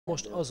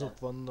Most azok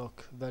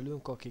vannak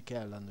velünk, akik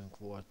ellenünk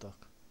voltak.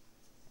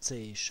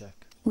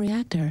 C-isek.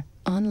 Reactor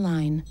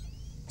online.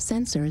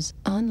 Sensors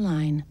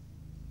online.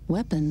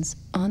 Weapons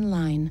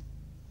online.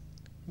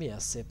 Milyen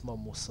szép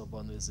mamusza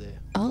van All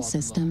vannak.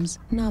 systems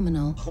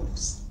nominal.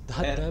 De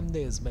hát nem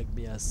nézd meg,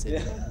 milyen szép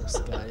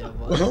mamuszkája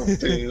van.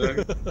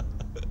 Tényleg.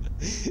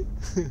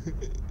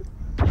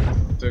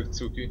 Tök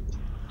cuki.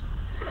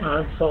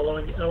 I'm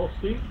following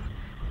LC.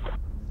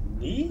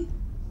 Mi?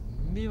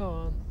 Mi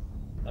van?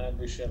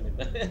 Ebből semmit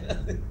nem.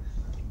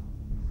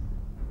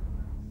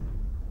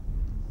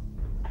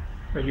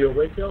 Are you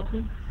awake, LC?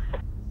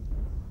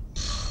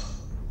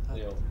 Hát,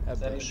 Jó.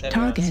 ebben sem.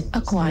 Target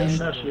acquired.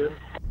 Not you.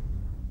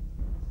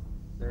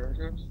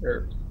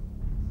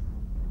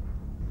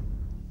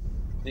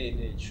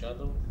 D4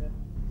 Shadow.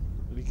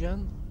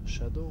 Igen,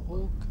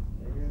 Shadowhawk.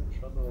 Igen,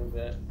 Shadow,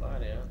 de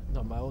várjál.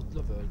 Na már ott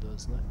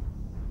lövöldöznek.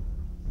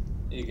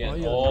 Igen,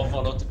 jönnek.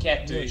 van ott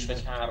 2 is,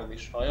 Jönnek. vagy 3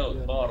 is. Hallod?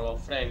 Jönnek. Balra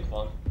Frank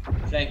van.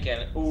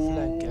 Franken.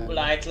 Franken.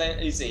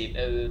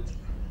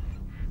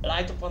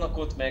 Light vannak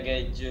ott, meg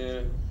egy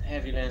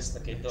Heavy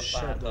Lance-nek egy pár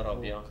Shadowhawk.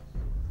 darabja.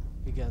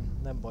 Igen,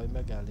 nem baj,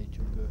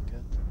 megállítjuk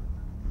őket.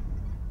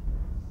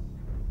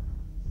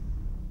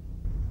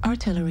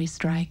 Artillery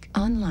strike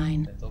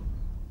online. Látok.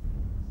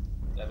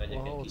 Lemegyek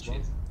Aha, egy ott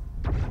kicsit.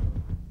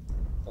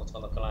 Ott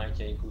vannak a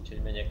lightjaink,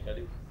 úgyhogy megyek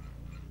velük.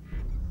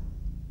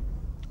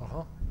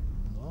 Aha,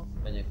 na,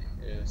 Megyek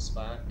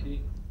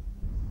Sparky.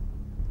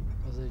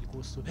 az egy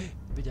gusztus.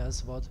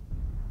 Vigyázz, vad!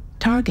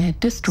 Target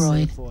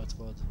destroyed. Szép volt,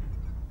 vad.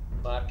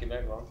 Sparky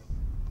megvan.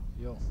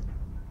 Jó.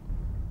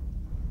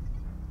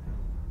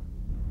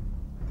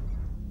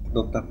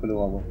 Dobták fel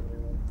alba.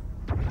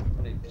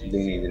 Van egy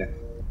Griffin. D4-re.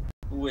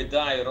 Egy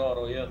Dyer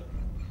arról jön.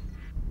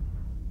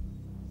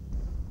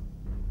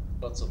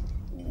 Kacok.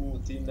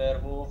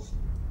 Timberwolf.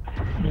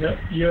 Yeah,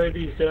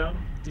 UAV's down.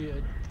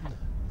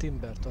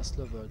 Timbert azt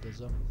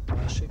lövöldözöm.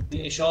 Másik És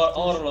Timbert is.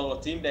 arról, ahol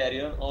Timber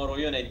jön, arról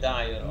jön egy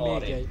Dyer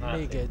arrébb.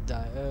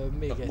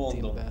 Még Csak egy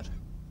mondom. Timber.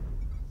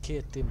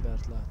 2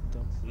 Timbert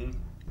láttam.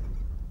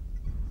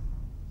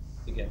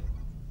 Igen.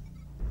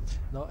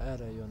 Na,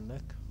 erre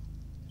jönnek.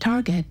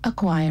 Target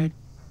acquired.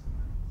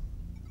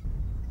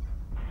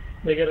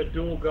 They got a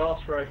dual Gauss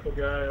rifle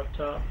guy up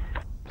top.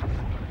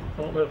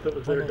 I don't know if it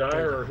was Van their ott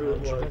Dyer or egy who it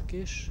was. hatchback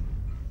is.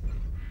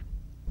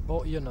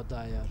 Ó, jön a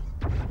Dyer.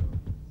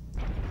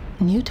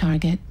 New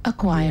target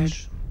acquired.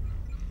 És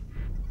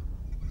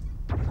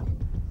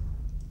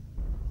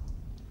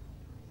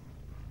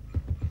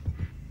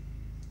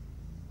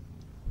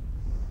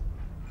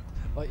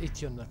itt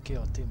jönnek ki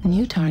a Timber.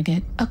 New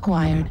target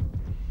acquired.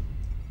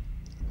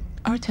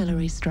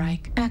 Artillery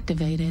strike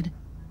activated.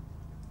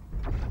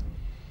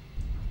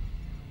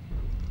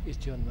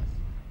 Itt jönnek.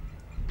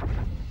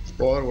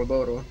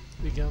 Balról.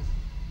 Igen.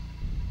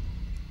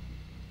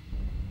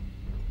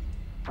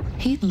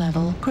 Heat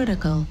level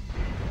critical.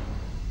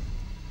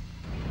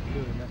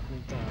 Lőnek,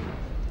 mint állat.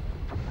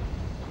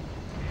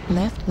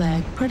 Left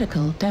leg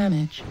critical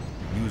damage.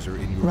 User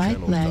in your Right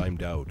channel leg.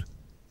 timed out.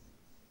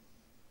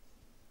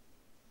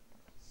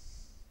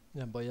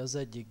 Nem baj, az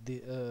egyik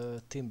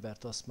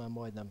Timbert azt már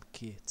majdnem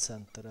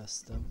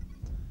kicentereztem.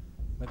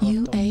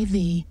 UAV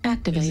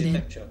activated.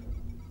 Nézzétek csak.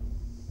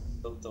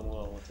 Dobtam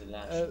valamit, hogy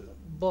lássam.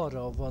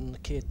 Balra van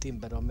 2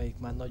 Timber, amelyik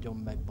már nagyon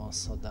meg van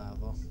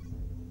szadálva.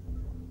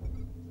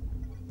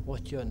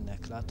 Ott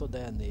jönnek, látod,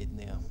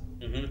 E4-nél.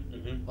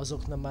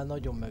 Azoknak már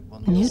nagyon meg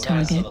van New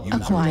szadálva. target User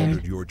acquired.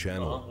 entered your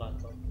channel. Aha,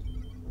 láttam.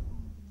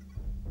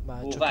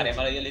 Már Ó, csak várjál,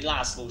 már egy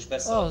Lászlós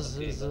beszállt.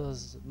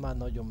 az már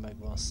nagyon meg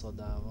van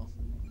szadálva.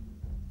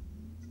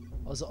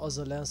 Az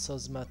a lens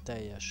az már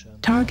teljesen.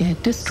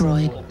 Target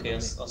destroyed. Oké,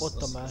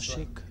 Ott a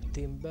másik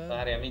Timber.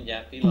 Várjál,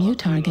 mindjárt pillanat. New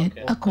target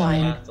Oké.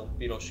 acquired. Látom,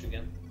 piros,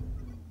 igen.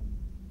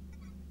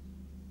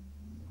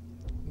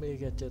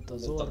 Még egyet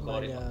az Ott a karja a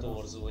ormányára.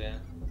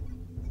 torzóján.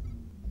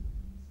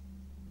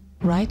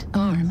 Right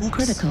arm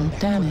critical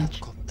damage.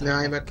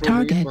 Jaj, meg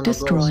Target itt van a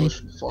destroyed.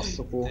 gausszos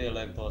faszopó.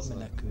 Tényleg, bazd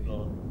meg.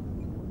 Menekülj.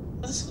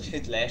 Az, hogy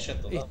itt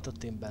leesett oda? Itt a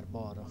Timber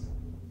balra.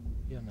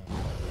 Jönnek.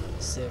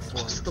 Szép Azt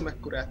volt. tudom,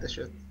 mekkorát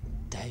esett.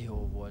 De jó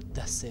volt,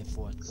 de szép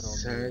volt, Robi.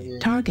 Szegény.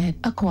 Target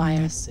De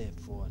acquired.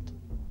 szép volt.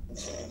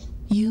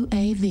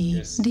 UAV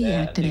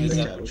deactivated.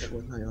 Záros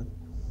volt nagyon.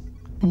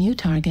 New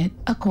target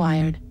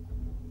acquired.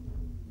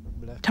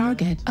 Black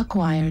Target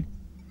acquired.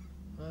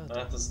 Hát,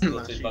 Hát az tudod,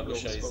 hogy Másik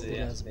bagos a gauss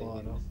izéje. ez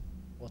balra.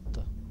 Ott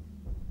a...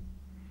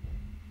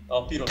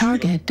 A piros.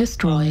 Target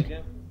destroyed.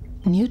 Igen.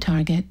 New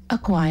target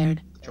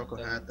acquired. Csak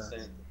a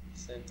hátát.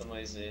 Szerintem a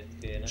izét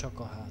kéne. Csak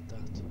a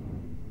hátát.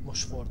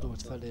 Most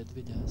fordult feléd,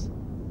 vigyázz.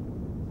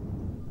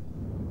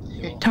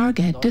 Jó,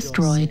 Target nagyon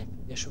destroyed. szép.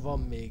 És van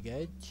még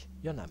egy.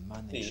 Ja nem,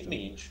 már nincs.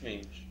 Nincs.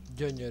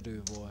 Gyönyörű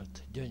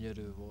volt,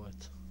 gyönyörű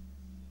volt.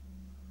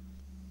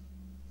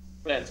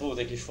 Lent volt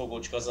egy kis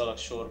fogócska az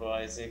alaksorba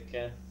a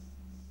izékkel.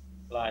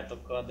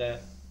 Lightokkal,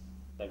 de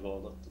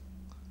megoldottuk.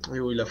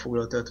 Jó, így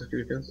lefoglaltátok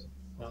őket.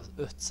 Az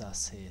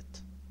 507.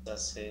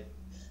 Ez szép.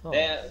 Ah,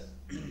 De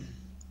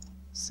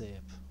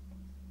szép.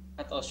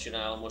 Hát azt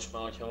csinálom most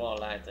már, hogyha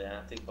van light a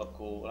játék,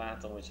 akkor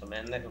látom, hogyha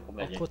mennek, akkor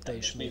megyek. Akkor te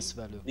És is mész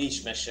velük.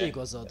 Nincs mese.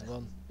 Igazad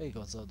van,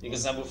 igazad van.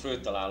 Igazából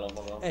föltalálom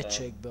magam.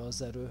 Egységbe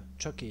az erő,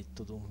 csak így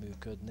tudunk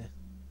működni.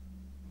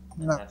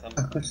 Na,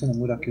 Hát,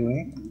 köszönöm urak, jó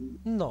ég.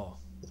 Na,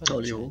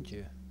 Csal jó.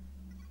 Ricsegyű.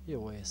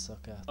 Jó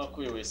éjszakát.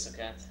 akkor jó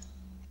éjszakát.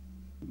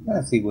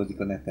 Elszívózik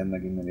a neten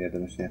megint, nem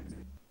érdemes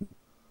játszani.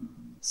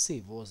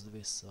 Szívózd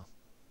vissza.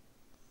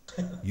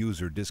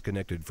 User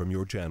disconnected from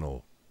your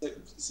channel.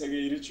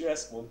 Szegény Ricsi,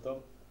 ezt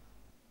mondtam,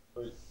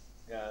 hogy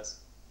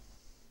gáz.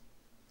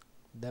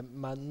 De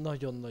már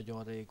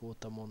nagyon-nagyon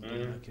régóta mondom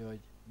neki, hogy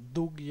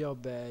dugja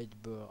be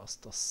egyből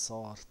azt a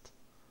szart.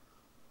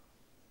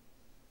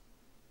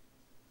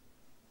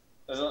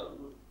 Ez a...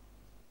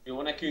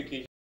 Jó nekünk így